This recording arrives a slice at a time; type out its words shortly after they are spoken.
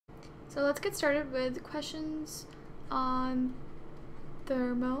So let's get started with questions on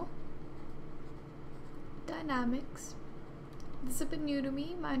thermodynamics. This is a bit new to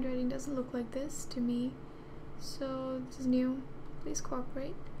me. My handwriting doesn't look like this to me, so this is new. Please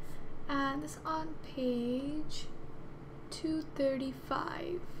cooperate. And this is on page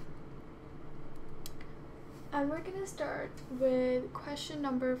 235. And we're gonna start with question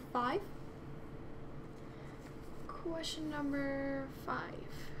number 5. Question number 5.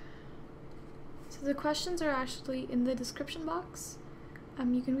 So the questions are actually in the description box.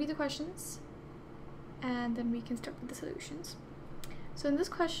 You can read the questions and then we can start with the solutions. So in this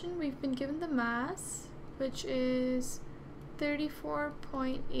question we've been given the mass, which is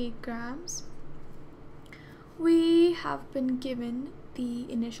 34.8 grams. We have been given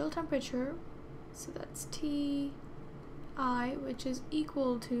the initial temperature, so that's Ti, which is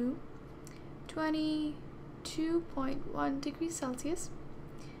equal to 22.1 degrees Celsius.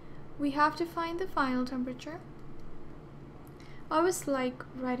 We have to find the final temperature. I always like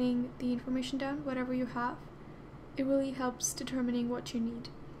writing the information down, whatever you have. It really helps determining what you need.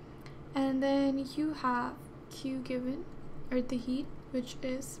 And then you have Q given, or the heat, which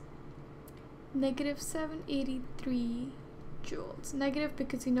is negative 783 joules. Negative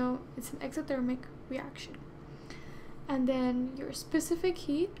because you know it's an exothermic reaction. And then your specific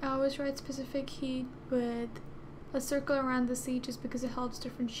heat, I always write specific heat with a circle around the C just because it helps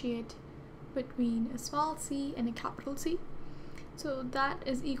differentiate between a small c and a capital C. So that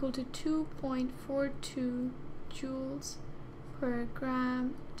is equal to 2.42 joules per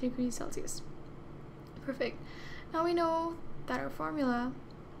gram degree Celsius. Perfect. Now we know that our formula,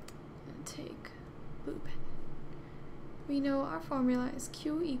 take blue pen. We know our formula is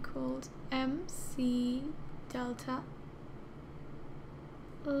Q equals mc delta.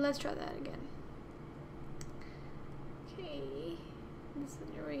 Let's try that again. Okay, this is an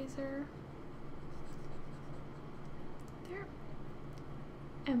eraser. There.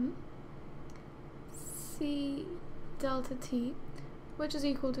 M C delta T, which is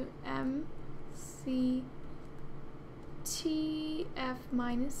equal to mc Tf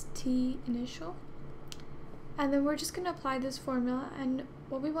minus T initial. And then we're just going to apply this formula, and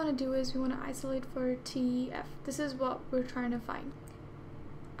what we want to do is we want to isolate for Tf. This is what we're trying to find.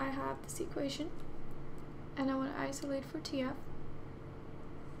 I have this equation and I want to isolate for Tf.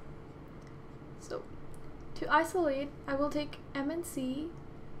 So to isolate, I will take m and c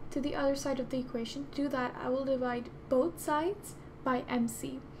to the other side of the equation. To do that, I will divide both sides by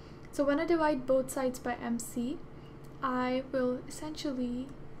mc. So when I divide both sides by mc, I will essentially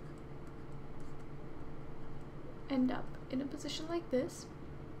end up in a position like this,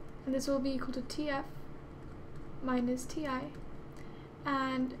 and this will be equal to Tf minus Ti,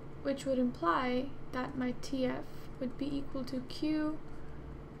 and which would imply that my Tf would be equal to Q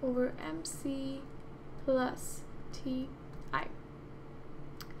over mc plus Ti.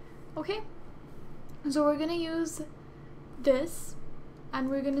 Okay, so we're gonna use this and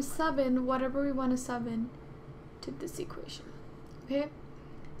we're gonna sub in whatever we want to sub in to this equation. Okay,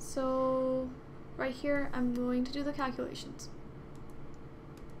 so right here I'm going to do the calculations.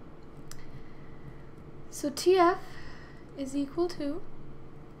 So Tf is equal to,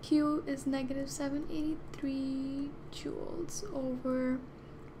 Q is negative 783 joules over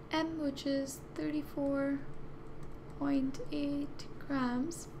M, which is 34.8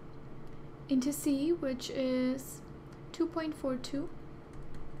 grams, into C, which is 2.42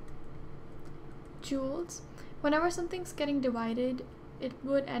 joules. Whenever something's getting divided, it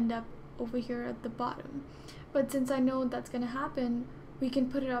would end up over here at the bottom. But since I know that's going to happen, we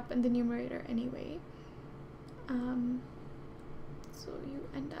can put it up in the numerator anyway. So you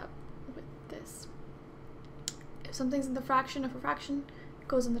end up with this. If something's in the fraction of a fraction, it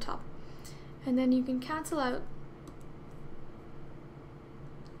goes on the top. And then you can cancel out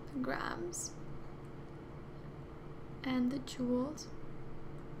the grams and the joules.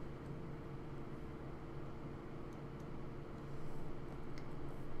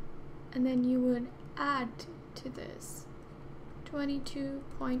 And then you would add to this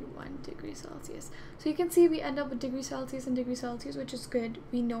 22.1 degrees Celsius. So you can see we end up with degrees Celsius and degrees Celsius, which is good.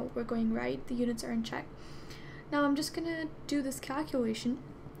 We know we're going right. The units are in check. Now I'm just gonna do this calculation,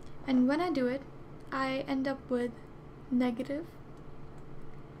 and when I do it, I end up with negative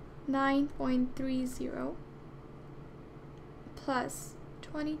 9.30 plus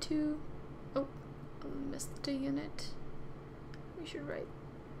 22. Oh, I missed the unit. We should write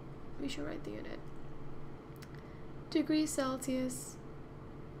the unit. Degrees Celsius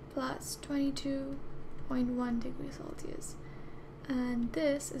plus 22.1 degrees Celsius. and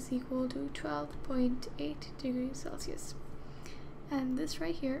this is equal to 12.8 degrees Celsius. And this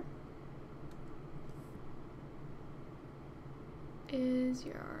right here is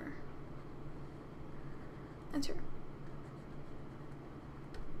your answer.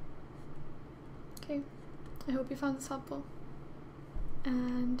 Okay, I hope you found this helpful,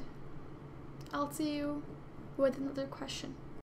 and I'll see you with another question.